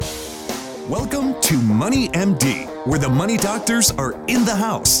Welcome to Money MD, where the money doctors are in the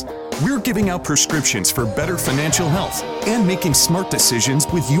house. We're giving out prescriptions for better financial health and making smart decisions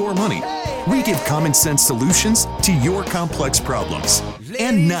with your money. We give common sense solutions to your complex problems.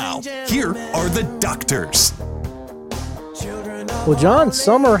 And now, here are the doctors. Well, John,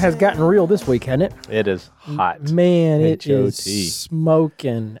 summer has gotten real this week, hasn't it? It is hot. Man, it H-O-T. is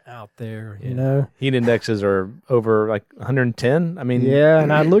smoking out there, you know? Heat indexes are over like 110. I mean, Yeah,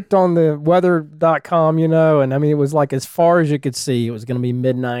 and I looked on the weather.com, you know, and I mean, it was like as far as you could see, it was going to be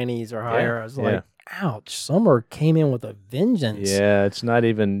mid-90s or higher. I was like, ouch, summer came in with a vengeance. Yeah, it's not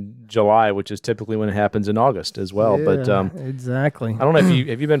even July, which is typically when it happens in August as well. Yeah, But exactly. I don't know if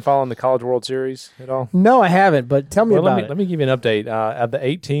have you been following the College World Series at all? No, I haven't, but tell me about it. Let me give you an update. Of the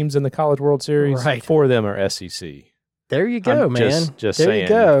 8 teams in the College World Series, Right. 4 of them are SEC. There you go, I'm man. Just there saying. you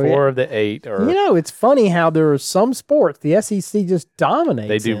go. 4 of the 8 are. You know, it's funny how there are some sports the SEC just dominates.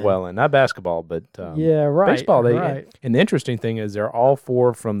 They do in. well in, not basketball, but Yeah, right. baseball. right. And the interesting thing is they're all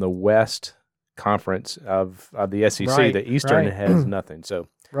 4 from the West Conference of the SEC. Right, The Eastern right. has nothing. So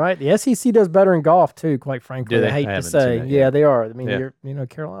Right. The SEC does better in golf, too, quite frankly. Do they? I hate I to haven't say. seen that Yeah, yet. they are. I mean, Yeah.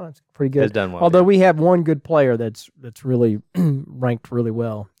 Carolina's pretty good. has done well. Although yeah. we have one good player that's really ranked really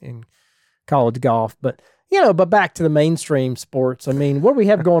well in college golf. But back to the mainstream sports. I mean, what do we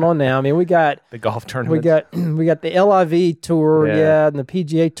have going on now? I mean, we got the golf tournament. we got the LIV tour, Yeah. and the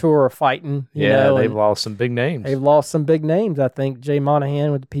PGA tour are fighting. You Yeah, know, they've and lost some big names. they've lost some big names. I think Jay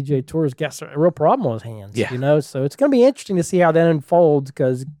Monahan with the PGA Tour has got a real problem on his hands. Yeah. So it's going to be interesting to see how that unfolds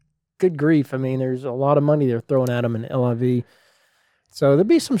because, good grief, I mean, there's a lot of money they're throwing at him in LIV. So there'll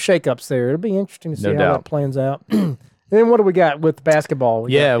be some shakeups there. It'll be interesting to see No how doubt. that plans out. Then what do we got with basketball?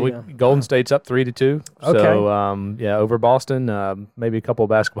 Golden State's up 3-2. Okay. So over Boston. Maybe a couple of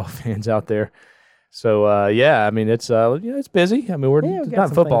basketball fans out there. So I mean it's it's busy. I mean we it's got not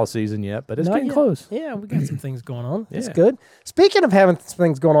some football things. season yet, but it's Not getting yet. close. Yeah, we got some things going on. That's Yeah. good. Speaking of having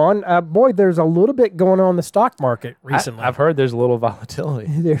things going on, boy, there's a little bit going on in the stock market recently. I've heard there's a little volatility.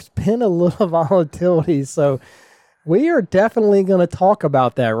 There's been a little volatility, so we are definitely going to talk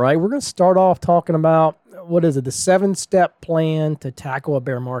about that, right? We're going to start off talking about, what is it, the 7-step plan to tackle a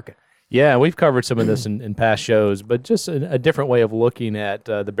bear market. Yeah, we've covered some of this in past shows, but just a different way of looking at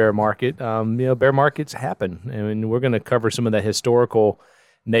the bear market. Bear markets happen, and we're going to cover some of the historical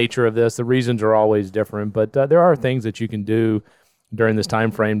nature of this. The reasons are always different, but there are things that you can do during this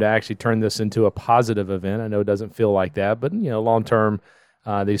time frame to actually turn this into a positive event. I know it doesn't feel like that, but long term,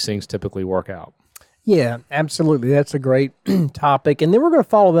 these things typically work out. Yeah, absolutely. That's a great topic. And then we're going to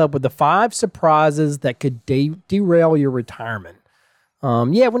follow that up with the 5 surprises that could derail your retirement.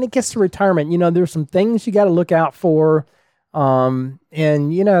 When it gets to retirement, there's some things you got to look out for. And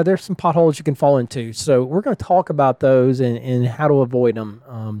there's some potholes you can fall into. So we're going to talk about those and how to avoid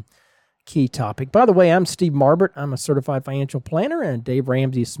them. Key topic. By the way, I'm Steve Marbert. I'm a certified financial planner and Dave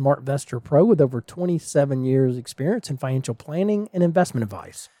Ramsey SmartVestor Pro with over 27 years experience in financial planning and investment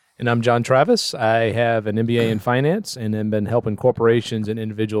advice. And I'm John Travis. I have an MBA in finance and have been helping corporations and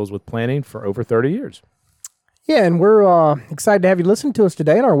individuals with planning for over 30 years. Yeah, and we're excited to have you listen to us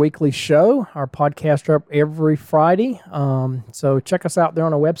today on our weekly show. Our podcasts are up every Friday, so check us out there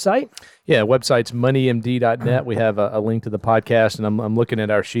on our website. Yeah, website's moneymd.net. We have a link to the podcast, and I'm looking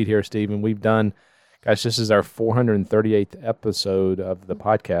at our sheet here, Steve, and we've done, gosh, this is our 438th episode of the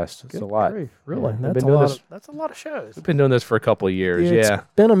podcast. It's a lot. Grief, really? Yeah, That's a lot of shows. We've been doing this for a couple of years, It's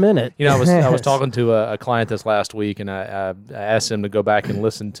been a minute. I was talking to a client this last week, and I asked him to go back and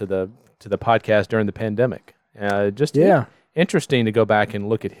listen to the podcast during the pandemic. Interesting to go back and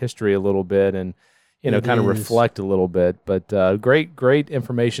look at history a little bit and kind of reflect a little bit. But great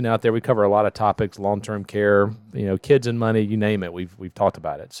information out there. We cover a lot of topics: long-term care, kids and money, you name it. We've talked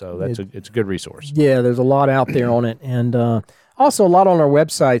about it, so it's a good resource. Yeah, there's a lot out there on it, and also a lot on our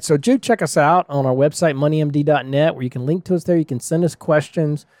website. So do check us out on our website, moneymd.net, where you can link to us there. You can send us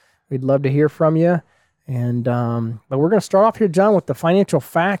questions. We'd love to hear from you. And but we're going to start off here, John, with the financial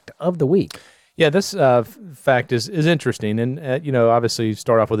fact of the week. Yeah, this fact is interesting, and obviously you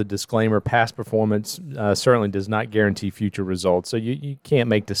start off with a disclaimer. Past performance certainly does not guarantee future results, so you can't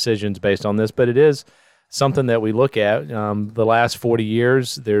make decisions based on this, but it is something that we look at. The last 40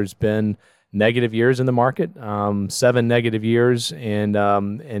 years, there's been negative years in the market, 7 negative years, and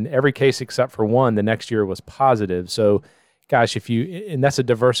in every case except for one, the next year was positive. So gosh, and that's a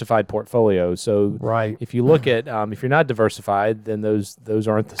diversified portfolio. So right. If you look at, if you're not diversified, then those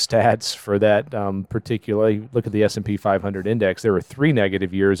aren't the stats for that particularly. Look at the S&P 500 index. There were 3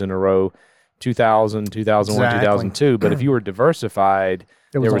 negative years in a row, 2000, 2001, Exactly. 2002. But if you were diversified,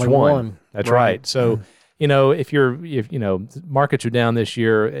 there was only one. That's right. So, if markets are down this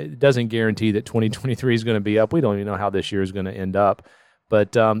year, it doesn't guarantee that 2023 is going to be up. We don't even know how this year is going to end up.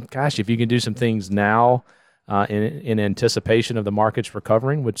 But gosh, if you can do some things now in anticipation of the markets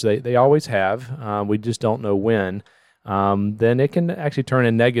recovering, which they always have, we just don't know when, then it can actually turn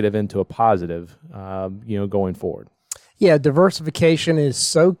a negative into a positive, going forward. Yeah, diversification is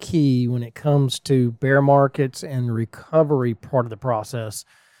so key when it comes to bear markets and the recovery part of the process.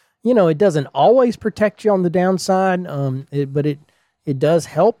 It doesn't always protect you on the downside, but it does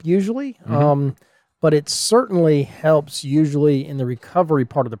help usually. But it certainly helps usually in the recovery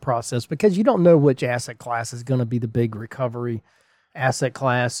part of the process because you don't know which asset class is going to be the big recovery asset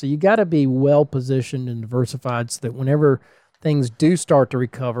class. So you got to be well positioned and diversified so that whenever things do start to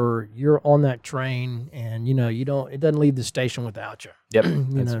recover, you're on that train, and it doesn't leave the station without you.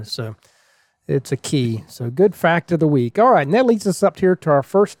 Yep. So it's a key. So good fact of the week. All right, and that leads us up here to our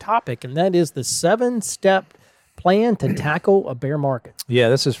first topic, and that is the 7-step plan to tackle a bear market. Yeah,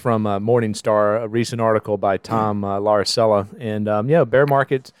 this is from Morningstar, a recent article by Tom Laricella. And, bear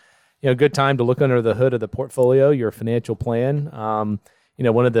market, good time to look under the hood of the portfolio, your financial plan. One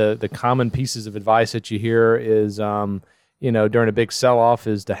of the common pieces of advice that you hear is, during a big sell-off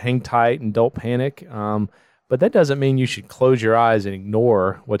is to hang tight and don't panic. But that doesn't mean you should close your eyes and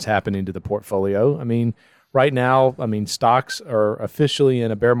ignore what's happening to the portfolio. I mean, right now, stocks are officially in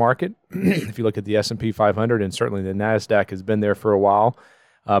a bear market. If you look at the S&P 500, and certainly the NASDAQ has been there for a while.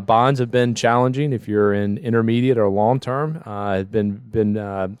 Bonds have been challenging if you're in intermediate or long term. It's been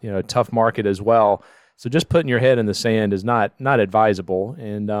a tough market as well. So just putting your head in the sand is not advisable.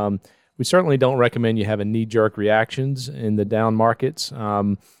 And we certainly don't recommend you having knee-jerk reactions in the down markets.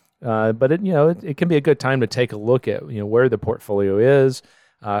 But it can be a good time to take a look at where the portfolio is.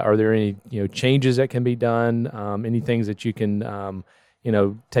 Are there any changes that can be done? Any things that you can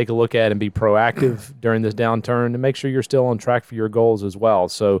take a look at and be proactive during this downturn to make sure you're still on track for your goals as well.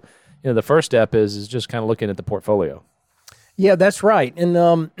 So the first step is just kind of looking at the portfolio. Yeah, that's right. And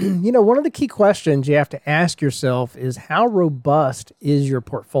one of the key questions you have to ask yourself is how robust is your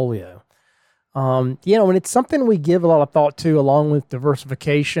portfolio? And it's something we give a lot of thought to along with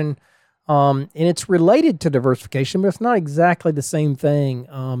diversification. And it's related to diversification, but it's not exactly the same thing.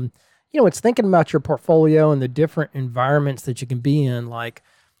 It's thinking about your portfolio and the different environments that you can be in, like,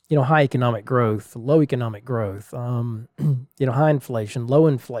 high economic growth, low economic growth, high inflation, low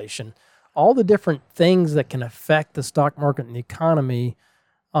inflation, all the different things that can affect the stock market and the economy.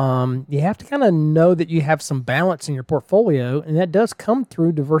 You have to kind of know that you have some balance in your portfolio, and that does come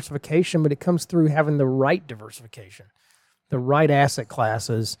through diversification, but it comes through having the right diversification, the right asset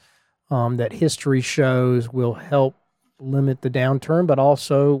classes that history shows will help limit the downturn, but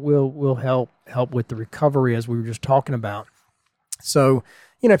also will help with the recovery, as we were just talking about. So,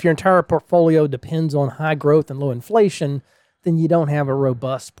 if your entire portfolio depends on high growth and low inflation, then you don't have a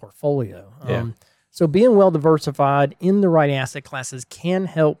robust portfolio. So being well diversified in the right asset classes can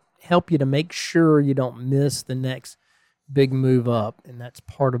help you to make sure you don't miss the next big move up, and that's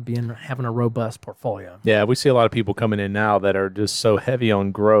part of having a robust portfolio. Yeah, we see a lot of people coming in now that are just so heavy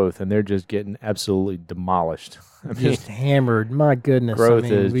on growth, and they're just getting absolutely demolished. Just hammered. My goodness,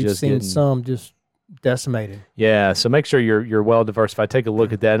 we've seen some just decimated. Yeah, so make sure you're well diversified. Take a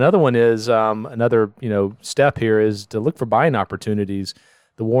look at that. Another one is another step here is to look for buying opportunities.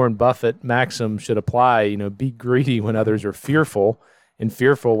 The Warren Buffett maxim should apply. Be greedy when others are fearful, and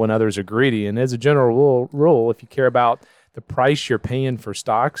fearful when others are greedy. And as a general rule, if you care about the price you're paying for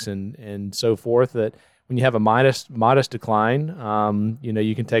stocks and so forth, that when you have a modest decline,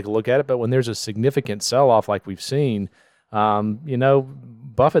 you can take a look at it. But when there's a significant sell-off like we've seen,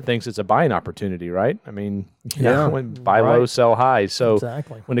 Buffett thinks it's a buying opportunity, right? When buy low, sell high. So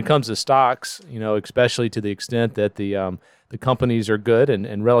exactly. When it comes to stocks, especially to the extent that the companies are good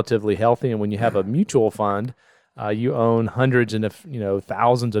and relatively healthy, and when you have a mutual fund, you own hundreds and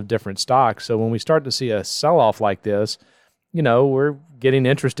thousands of different stocks. So when we start to see a sell-off like this, we're getting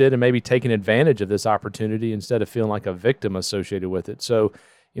interested and maybe taking advantage of this opportunity instead of feeling like a victim associated with it. So,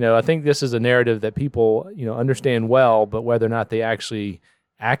 I think this is a narrative that people, understand well, but whether or not they actually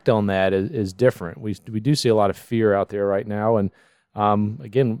act on that is different. We do see a lot of fear out there right now. And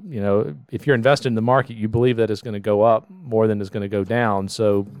again, if you're invested in the market, you believe that it's going to go up more than it's going to go down.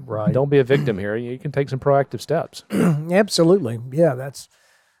 So Don't be a victim here. You can take some proactive steps. Absolutely. Yeah, that's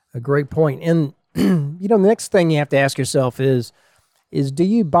a great point. And, the next thing you have to ask yourself is do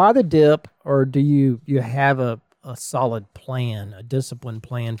you buy the dip, or do you have a solid plan, a disciplined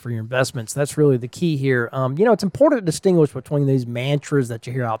plan for your investments? That's really the key here. It's important to distinguish between these mantras that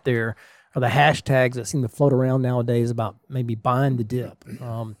you hear out there, or the hashtags that seem to float around nowadays about maybe buying the dip.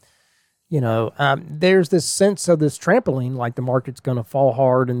 there's this sense of this trampoline, like the market's going to fall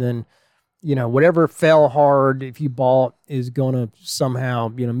hard, and then, whatever fell hard, if you bought, is going to somehow,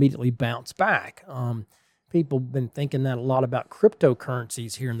 immediately bounce back. People have been thinking that a lot about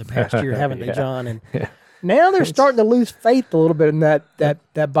cryptocurrencies here in the past year, haven't they, John? And now they're starting to lose faith a little bit in that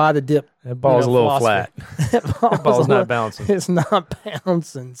buy the dip. That ball's a little philosophy. flat. That ball's not bouncing. It's not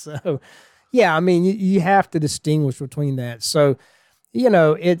bouncing. So, yeah, I mean, you have to distinguish between that. So,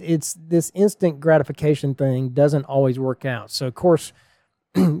 it's this instant gratification thing doesn't always work out. So, of course,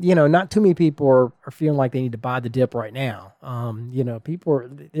 not too many people are feeling like they need to buy the dip right now.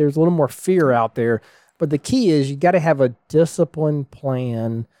 There's a little more fear out there. But the key is you got to have a disciplined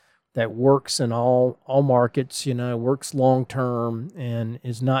plan that works in all markets, works long term, and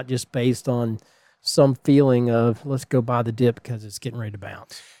is not just based on some feeling of let's go buy the dip because it's getting ready to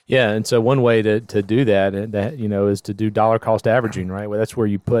bounce. Yeah, and so one way to do that is to do dollar cost averaging, right? Well, that's where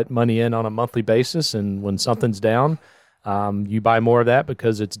you put money in on a monthly basis, and when something's down, you buy more of that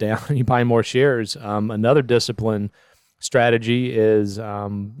because it's down. You buy more shares. Another discipline strategy is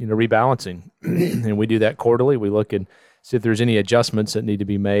rebalancing, and we do that quarterly. We look and see if there's any adjustments that need to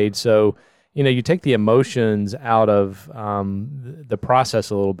be made. So you take the emotions out of the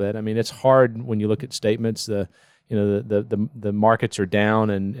process a little bit. I mean, it's hard when you look at statements. The markets are down,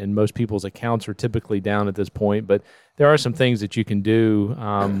 and most people's accounts are typically down at this point. But there are some things that you can do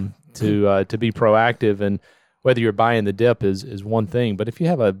to be proactive. And whether you're buying the dip is one thing. But if you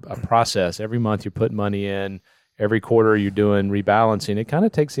have a process, every month you're putting money in, every quarter you're doing rebalancing, it kind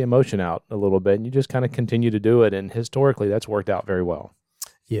of takes the emotion out a little bit, and you just kind of continue to do it. And historically, that's worked out very well.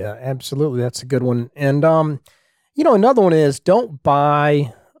 Yeah, absolutely. That's a good one. And, another one is don't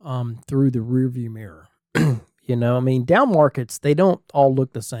buy through the rearview mirror. Down markets, they don't all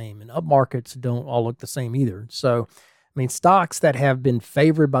look the same, and up markets don't all look the same either. So, stocks that have been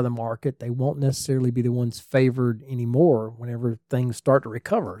favored by the market, they won't necessarily be the ones favored anymore whenever things start to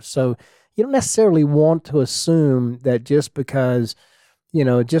recover. So you don't necessarily want to assume that just because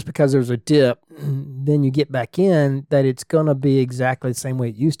there's a dip, then you get back in, that it's going to be exactly the same way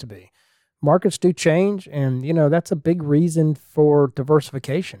it used to be. Markets do change, and, that's a big reason for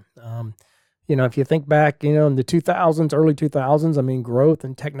diversification. If you think back, in the 2000s, early 2000s, growth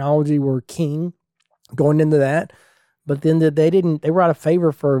and technology were king going into that. But then they were out of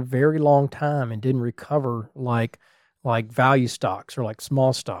favor for a very long time and didn't recover like value stocks or like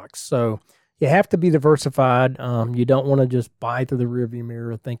small stocks. So you have to be diversified. You don't want to just buy through the rearview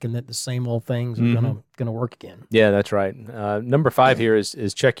mirror thinking that the same old things are gonna work again. Yeah, that's right. Number 5 here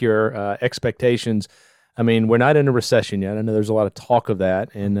is check your expectations. We're not in a recession yet. I know there's a lot of talk of that,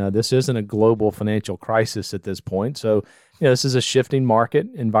 and this isn't a global financial crisis at this point. So, this is a shifting market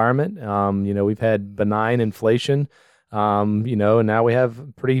environment. We've had benign inflation, and now we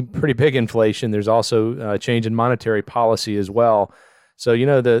have pretty big inflation. There's also a change in monetary policy as well. So,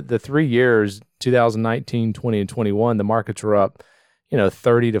 the 3 years, 2019, 20, and 21, the markets were up,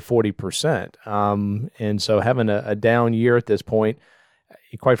 30 to 40%. And so having a down year at this point,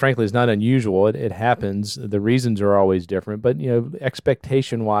 quite frankly, is not unusual. It happens. The reasons are always different. But,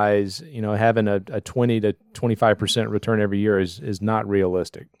 expectation-wise, having a 20 to 25% return every year is not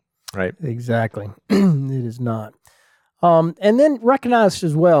realistic, right? Exactly. It is not. And then recognize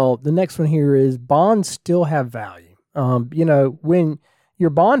as well, the next one here is bonds still have value. When your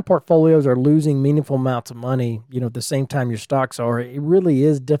bond portfolios are losing meaningful amounts of money, at the same time your stocks are, it really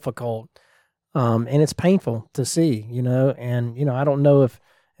is difficult. And it's painful to see, and, I don't know if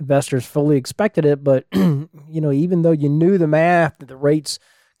investors fully expected it, but, even though you knew the math that the rates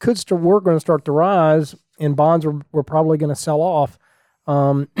were going to start to rise and bonds were probably going to sell off.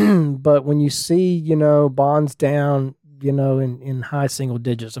 But when you see, bonds down, in high single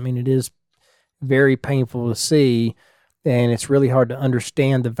digits, it is very painful to see, and it's really hard to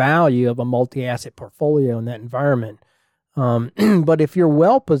understand the value of a multi-asset portfolio in that environment. But if you're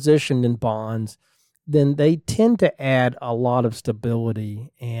well positioned in bonds, then they tend to add a lot of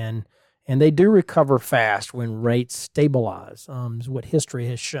stability, and they do recover fast when rates stabilize, is what history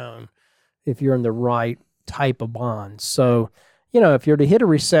has shown, if you're in the right type of bonds. So, if you're to hit a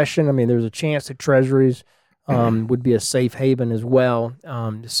recession, there's a chance that treasuries would be a safe haven as well.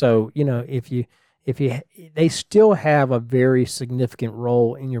 So, they still have a very significant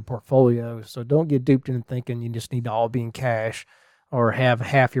role in your portfolio. So don't get duped into thinking you just need to all be in cash or have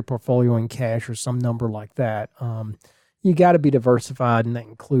half your portfolio in cash or some number like that. You got to be diversified, and that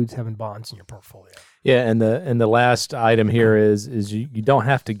includes having bonds in your portfolio. Yeah, and the last item here is you don't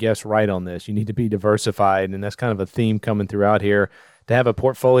have to guess right on this. You need to be diversified, and that's kind of a theme coming throughout here, to have a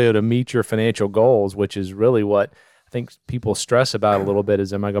portfolio to meet your financial goals, which is really what think people stress about a little bit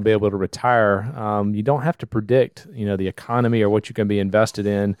is, am I going to be able to retire? You don't have to predict, the economy or what you can be invested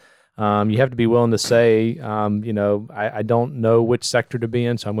in. You have to be willing to say, I don't know which sector to be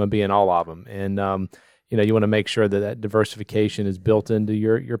in, so I'm going to be in all of them. And, you want to make sure that diversification is built into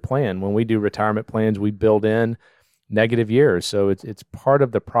your plan. When we do retirement plans, we build in negative years. So it's part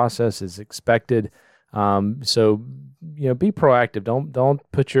of the process, is expected. So be proactive.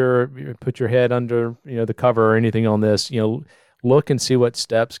 Don't put your head under, the cover or anything on this. Look and see what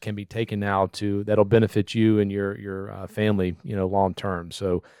steps can be taken now that'll benefit you and your family, long term.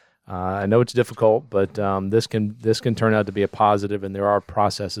 So, I know it's difficult, but this can turn out to be a positive, and there are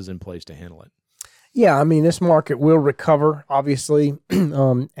processes in place to handle it. Yeah, I mean, this market will recover, obviously,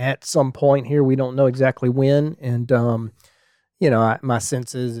 at some point here. We don't know exactly when, and my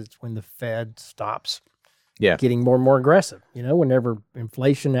sense is it's when the Fed stops getting more and more aggressive. Whenever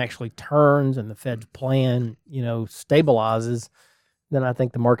inflation actually turns and the Fed's plan, stabilizes, then I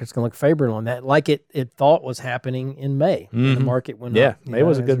think the market's going to look favorable on that, like it thought was happening in May. Mm-hmm. The market went up. Yeah, May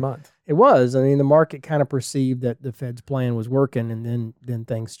was a good month. It was. I mean, the market kind of perceived that the Fed's plan was working, and then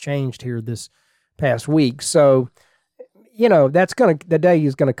things changed here this past week. So, the day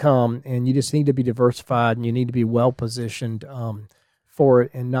is going to come, and you just need to be diversified, and you need to be well positioned for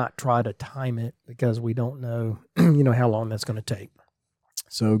it, and not try to time it, because we don't know, how long that's going to take.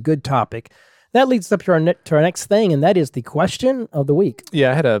 So, good topic. That leads up to our next thing, and that is the question of the week.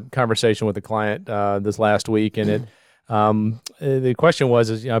 Yeah, I had a conversation with a client this last week, and the question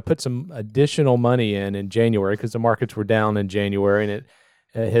was, I put some additional money in January because the markets were down in January, and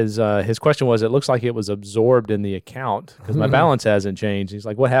his question was, it looks like it was absorbed in the account because my balance hasn't changed. He's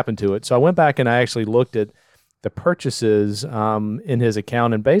like, what happened to it? So I went back and I actually looked at the purchases in his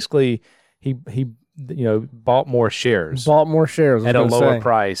account, and basically he bought more shares. At a lower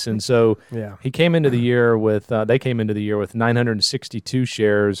price. And so he came into the year with, they came into the year with 962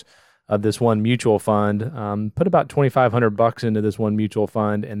 shares of this one mutual fund, put about $2,500 into this one mutual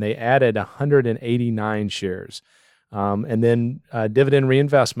fund, and they added 189 shares. And then dividend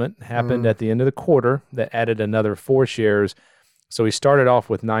reinvestment happened at the end of the quarter that added another 4 shares. So he started off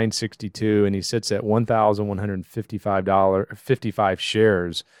with 962, and he sits at $1,155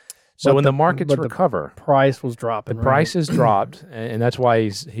 shares. So when the markets recover, the price was dropping. The prices dropped, and that's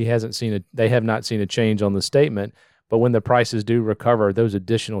why they have not seen a change on the statement. But when the prices do recover, those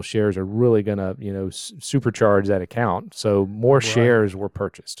additional shares are really going to, supercharge that account. So more shares were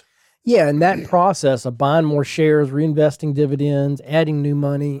purchased. Yeah, and that process of buying more shares, reinvesting dividends, adding new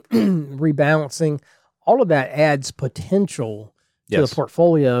money, rebalancing, all of that adds potential to the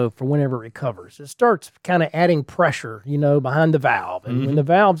portfolio for whenever it recovers. It starts kind of adding pressure, behind the valve. And when the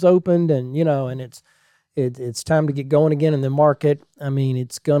valve's opened and, and it's time to get going again in the market, I mean,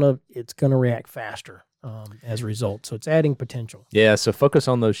 it's gonna react faster as a result. So it's adding potential. Yeah, so focus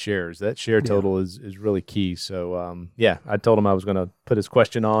on those shares. That share total is really key. So, I told him I was going to put his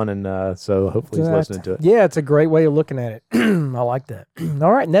question on, and so hopefully he's listening to it. Yeah, it's a great way of looking at it. I like that.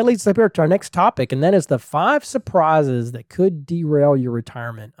 All right, and that leads us up here to our next topic, and that is the 5 surprises that could derail your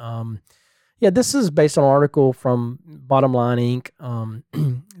retirement. This is based on an article from Bottom Line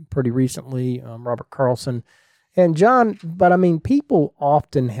Inc. Pretty recently, Robert Carlson. And John, but I mean, people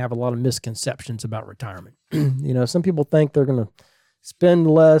often have a lot of misconceptions about retirement. Some people think they're going to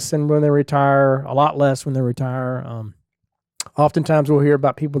spend less and when they retire, a lot less when they retire. Oftentimes we'll hear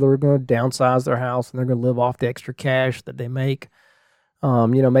about people that are going to downsize their house and they're going to live off the extra cash that they make.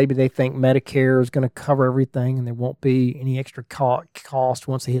 Maybe they think Medicare is going to cover everything and there won't be any extra cost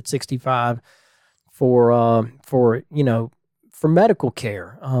once they hit 65 for medical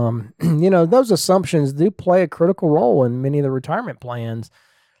care. Those assumptions do play a critical role in many of the retirement plans,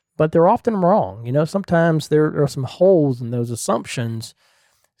 but they're often wrong. Sometimes there are some holes in those assumptions.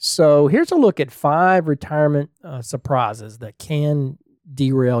 So here's a look at 5 retirement surprises that can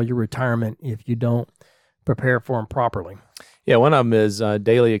derail your retirement if you don't prepare for them properly. Yeah, one of them is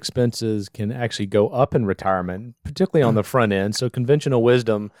daily expenses can actually go up in retirement, particularly on the front end. So conventional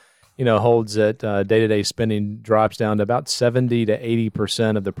wisdom holds that day-to-day spending drops down to about 70 to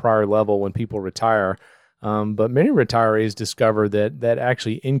 80% of the prior level when people retire. But many retirees discover that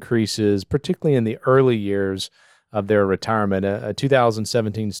actually increases, particularly in the early years of their retirement. A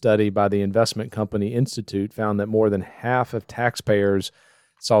 2017 study by the investment company Institute found that more than half of taxpayers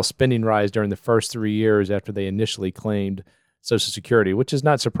saw spending rise during the first 3 years after they initially claimed Social Security, which is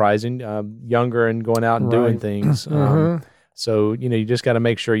not surprising. Younger and going out and doing things. So, you just got to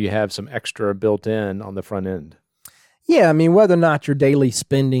make sure you have some extra built in on the front end. Yeah, I mean, whether or not your daily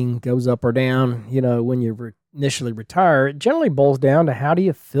spending goes up or down, when you initially retire, it generally boils down to how do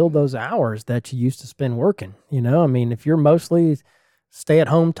you fill those hours that you used to spend working? You know, I mean, if you're mostly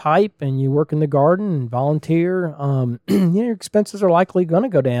stay-at-home type and you work in the garden and volunteer, your expenses are likely going to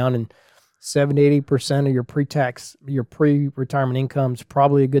go down, and 70-80% of your pre-tax, your pre-retirement income is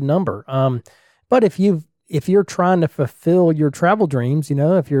probably a good number. But if you're trying to fulfill your travel dreams, you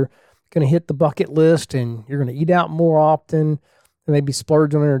know, if you're going to hit the bucket list and you're going to eat out more often, maybe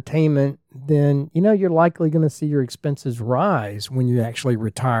splurge on entertainment, then, you know, you're likely going to see your expenses rise when you actually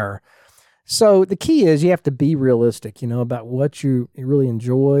retire. So the key is you have to be realistic, you know, about what you really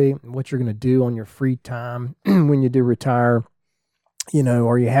enjoy, what you're going to do on your free time when you do retire. You know,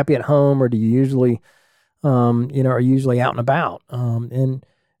 are you happy at home, or do you usually, are you usually out and about? And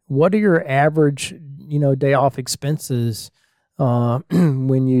what are your average, you know, day off expenses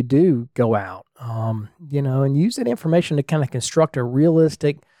when you do go out? You know, and use that information to kind of construct a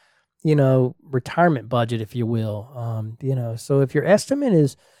realistic, you know, retirement budget, if you will. You know, so if your estimate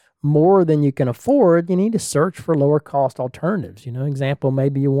is more than you can afford, you need to search for lower cost alternatives. You know, example,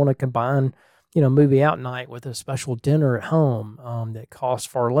 maybe you want to combine, you know, movie out night with a special dinner at home that costs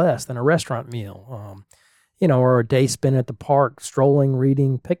far less than a restaurant meal. You know, or a day spent at the park, strolling,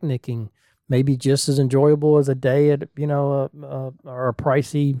 reading, picnicking, maybe just as enjoyable as a day at, you know, or a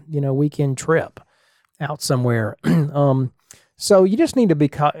pricey, you know, weekend trip out somewhere. So you just need to be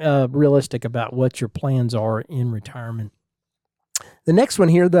realistic about what your plans are in retirement. The next one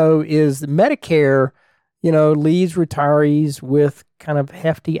here, though, is Medicare, you know, leaves retirees with kind of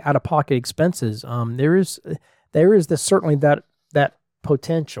hefty out-of-pocket expenses. There is certainly that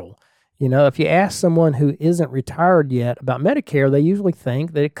potential. You know, if you ask someone who isn't retired yet about Medicare, they usually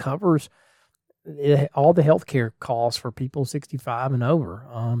think that it covers all the healthcare costs for people 65 and over.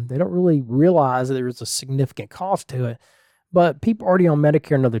 They don't really realize that there's a significant cost to it. But people already on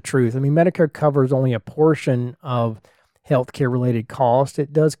Medicare know the truth. I mean, Medicare covers only a portion of healthcare related costs.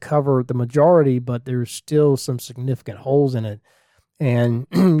 It does cover the majority, but there's still some significant holes in it. And,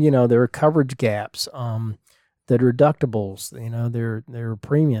 you know, there are coverage gaps, the deductibles, you know, there are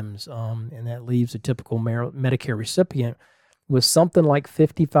premiums, and that leaves a typical Medicare recipient with something like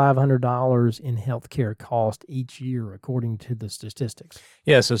 $5,500 in healthcare cost each year, according to the statistics.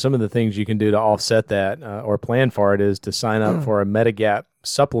 Yeah, so some of the things you can do to offset that or plan for it is to sign up for a Medigap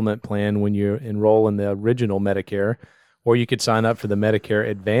supplement plan when you enroll in the original Medicare, or you could sign up for the Medicare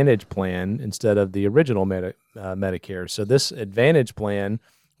Advantage plan instead of the original Medicare. So this Advantage plan,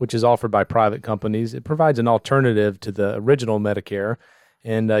 which is offered by private companies, it provides an alternative to the original Medicare,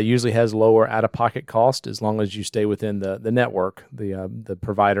 and usually has lower out-of-pocket cost as long as you stay within the network, the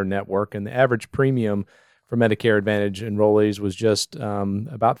provider network. And the average premium for Medicare Advantage enrollees was just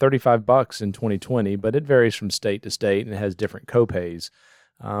about $35 in 2020, but it varies from state to state and it has different copays.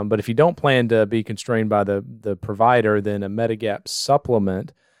 But if you don't plan to be constrained by the provider, then a Medigap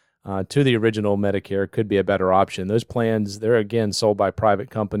supplement to the original Medicare could be a better option. Those plans, they're again sold by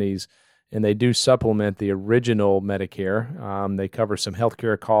private companies, and they do supplement the original Medicare. They cover some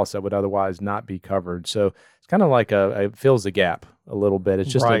healthcare costs that would otherwise not be covered. So it's kind of like it fills the gap a little bit. It's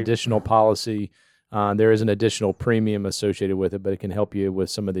just an additional policy. There is an additional premium associated with it, but it can help you with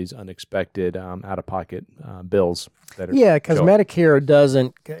some of these unexpected out-of-pocket bills. Because Medicare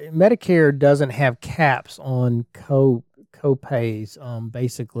doesn't have caps on co-pays,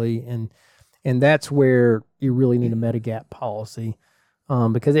 basically, and that's where you really need a Medigap policy.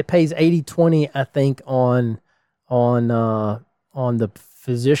 Because it pays 80-20, I think, on the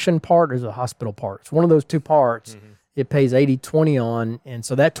physician part or the hospital part. It's one of those two parts. Mm-hmm. It pays 80-20 on, and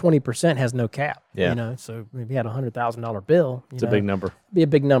so that 20% has no cap. Yeah. You know, so if you had a $100,000 bill, it's a big number. It'd be a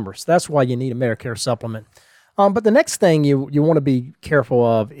big number. So that's why you need a Medicare supplement. But the next thing you want to be careful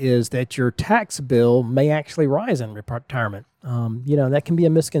of is that your tax bill may actually rise in retirement. You know, that can be a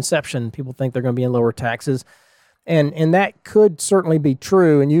misconception. People think they're going to be in lower taxes. And that could certainly be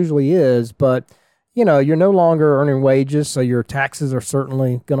true and usually is, but, you know, you're no longer earning wages, so your taxes are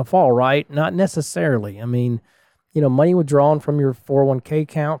certainly going to fall, right? Not necessarily. I mean, you know, money withdrawn from your 401k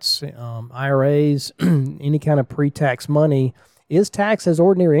accounts, IRAs, any kind of pre-tax money is taxed as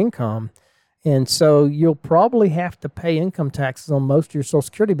ordinary income. And so you'll probably have to pay income taxes on most of your Social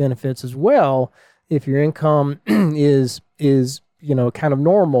Security benefits as well if your income is you know, kind of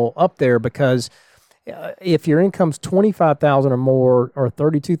normal up there, because if your income's $25,000 or more, or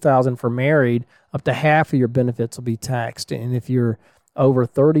 $32,000 for married, up to half of your benefits will be taxed. And if you're over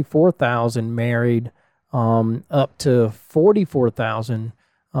 $34,000 married, up to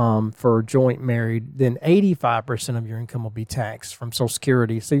 $44,000 for joint married, then 85% of your income will be taxed from Social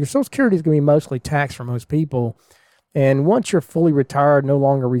Security. So your Social Security is going to be mostly taxed for most people. And once you're fully retired, no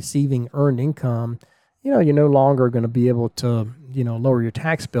longer receiving earned income, you're no longer going to be able to, lower your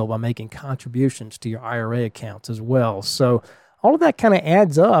tax bill by making contributions to your IRA accounts as well. So all of that kind of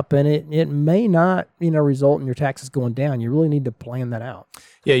adds up, and it may not, result in your taxes going down. You really need to plan that out.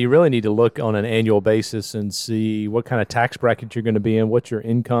 Yeah, you really need to look on an annual basis and see what kind of tax bracket you're going to be in, what's your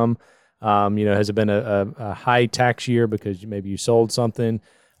income. Has it been a high tax year because maybe you sold something?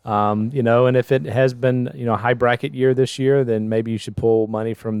 And if it has been, a high bracket year this year, then maybe you should pull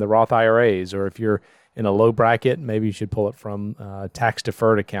money from the Roth IRAs. Or if you're in a low bracket, maybe you should pull it from tax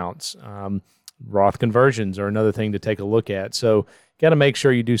deferred accounts. Roth conversions are another thing to take a look at. So you got to make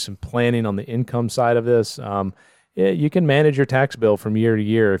sure you do some planning on the income side of this. You can manage your tax bill from year to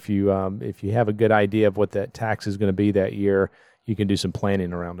year if you have a good idea of what that tax is going to be that year. You can do some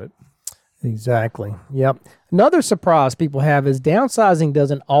planning around it. Exactly. Yep. Another surprise people have is downsizing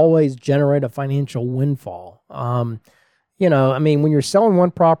doesn't always generate a financial windfall. When you're selling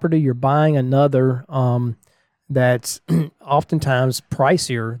one property, you're buying another that's oftentimes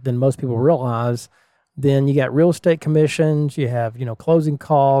pricier than most people realize. Then you got real estate commissions, you have, closing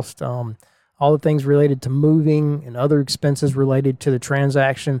costs, all the things related to moving and other expenses related to the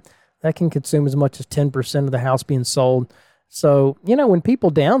transaction. That can consume as much as 10% of the house being sold. So, when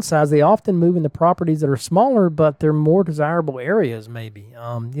people downsize, they often move into properties that are smaller, but they're more desirable areas maybe.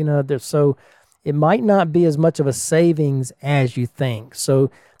 So it might not be as much of a savings as you think.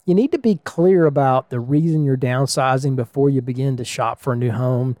 So you need to be clear about the reason you're downsizing before you begin to shop for a new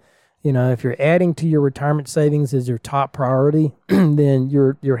home. If you're adding to your retirement savings as your top priority, then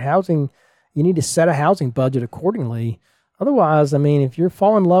your housing, you need to set a housing budget accordingly. Otherwise, if you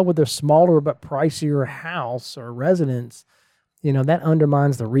fall in love with a smaller but pricier house or residence, that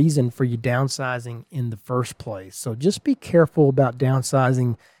undermines the reason for you downsizing in the first place. So just be careful about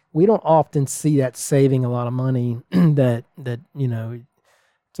downsizing. We don't often see that saving a lot of money that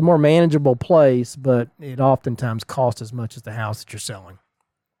it's a more manageable place, but it oftentimes costs as much as the house that you're selling.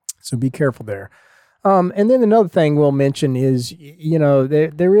 So be careful there. And then another thing we'll mention is,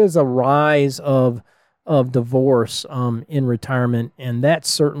 there is a rise of divorce in retirement, and that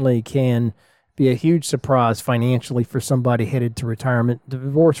certainly can be a huge surprise financially for somebody headed to retirement. The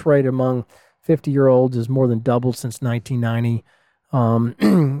divorce rate among 50-year-olds is more than doubled since 1990.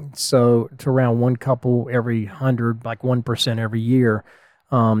 So to around one couple every 100, like 1% every year,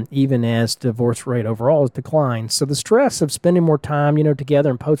 even as divorce rate overall has declined. So the stress of spending more time, together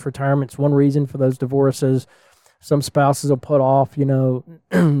in post-retirement is one reason for those divorces. Some spouses will put off,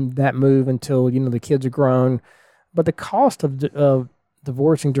 that move until, the kids are grown. But the cost of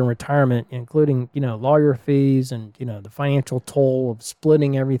divorcing during retirement, including, lawyer fees and, the financial toll of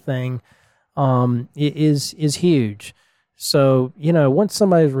splitting everything, is huge. So, once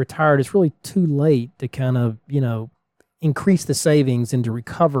somebody's retired, it's really too late to kind of, increase the savings and to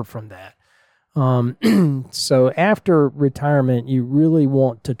recover from that. So after retirement, you really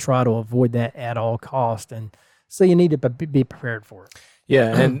want to try to avoid that at all cost. And so you need to be prepared for it.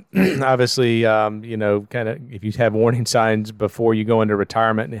 Yeah, and obviously, kind of if you have warning signs before you go into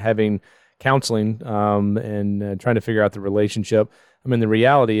retirement and having counseling and trying to figure out the relationship. The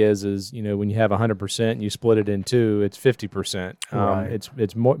reality is when you have 100% and you split it in two, it's 50%. Right.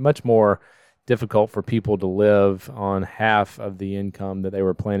 It's much more difficult for people to live on half of the income that they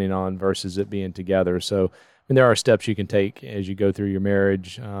were planning on versus it being together. So there are steps you can take as you go through your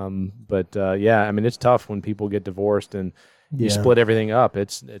marriage. It's tough when people get divorced and you split everything up.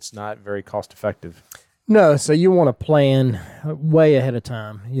 It's not very cost effective. No, so you want to plan way ahead of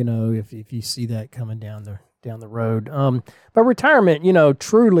time, if you see that coming down the road. But retirement,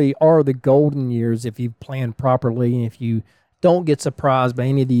 truly are the golden years if you plan properly and if you don't get surprised by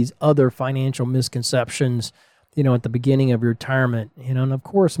any of these other financial misconceptions, at the beginning of your retirement. And of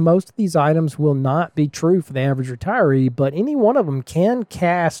course, most of these items will not be true for the average retiree, but any one of them can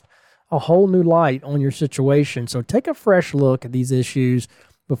cast a whole new light on your situation. So take a fresh look at these issues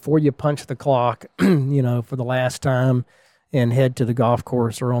before you punch the clock, for the last time and head to the golf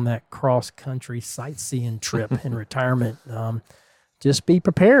course or on that cross-country sightseeing trip in retirement. Just be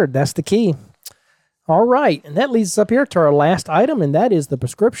prepared. That's the key. All right, and that leads us up here to our last item, and that is the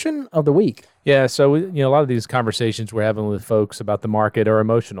prescription of the week. Yeah, so a lot of these conversations we're having with folks about the market are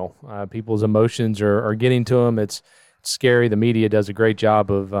emotional. People's emotions are getting to them. It's scary. The media does a great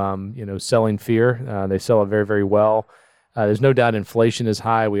job of selling fear. They sell it very, very well. There's no doubt inflation is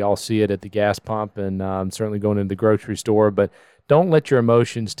high. We all see it at the gas pump and certainly going into the grocery store. But don't let your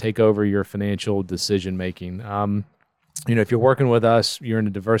emotions take over your financial decision making. If you're working with us, you're in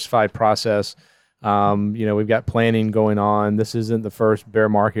a diversified process. We've got planning going on. This isn't the first bear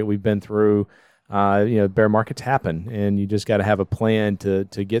market we've been through. Bear markets happen, and you just got to have a plan to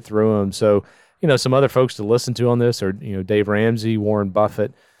get through them. So, some other folks to listen to on this are, Dave Ramsey, Warren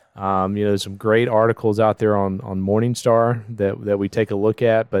Buffett. There's some great articles out there on Morningstar that we take a look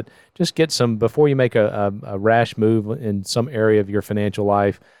at, but just get some, before you make a rash move in some area of your financial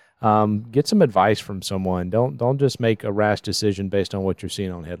life, get some advice from someone. Don't just make a rash decision based on what you're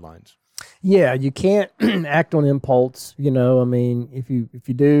seeing on headlines. Yeah, you can't act on impulse. If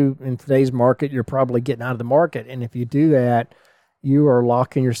you do in today's market, you're probably getting out of the market. And if you do that, you are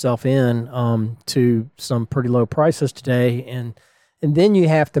locking yourself in to some pretty low prices today. And then you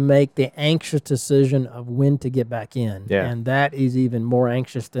have to make the anxious decision of when to get back in. Yeah. And that is even more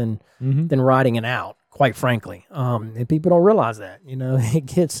anxious than riding it out, quite frankly. And people don't realize that, it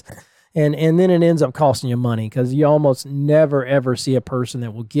gets, and then it ends up costing you money, because you almost never, ever see a person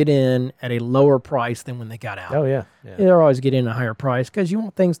that will get in at a lower price than when they got out. Oh, yeah. They're always getting a higher price, because you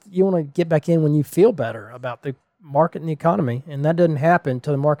want to get back in when you feel better about the market and the economy. And that doesn't happen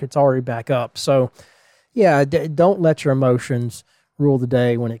until the market's already back up. So yeah, don't let your emotions rule the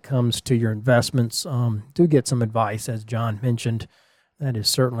day when it comes to your investments. Do get some advice, as John mentioned. That is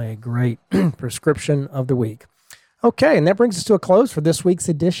certainly a great prescription of the week. Okay, and that brings us to a close for this week's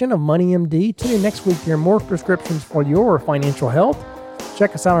edition of Money MD. Tune in next week to hear more prescriptions for your financial health.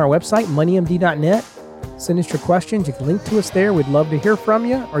 Check us out on our website, moneymd.net. Send us your questions. You can link to us there. We'd love to hear from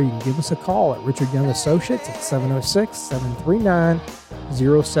you, or you can give us a call at Richard Young Associates at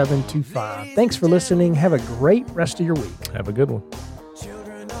 706-739-0725. Thanks for listening. Have a great rest of your week. Have a good one.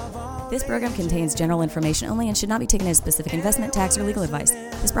 This program contains general information only and should not be taken as specific investment, tax, or legal advice.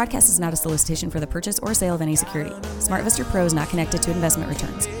 This broadcast is not a solicitation for the purchase or sale of any security. SmartVestor Pro is not connected to investment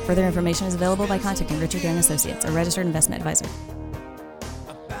returns. Further information is available by contacting Richard Young Associates, a registered investment advisor.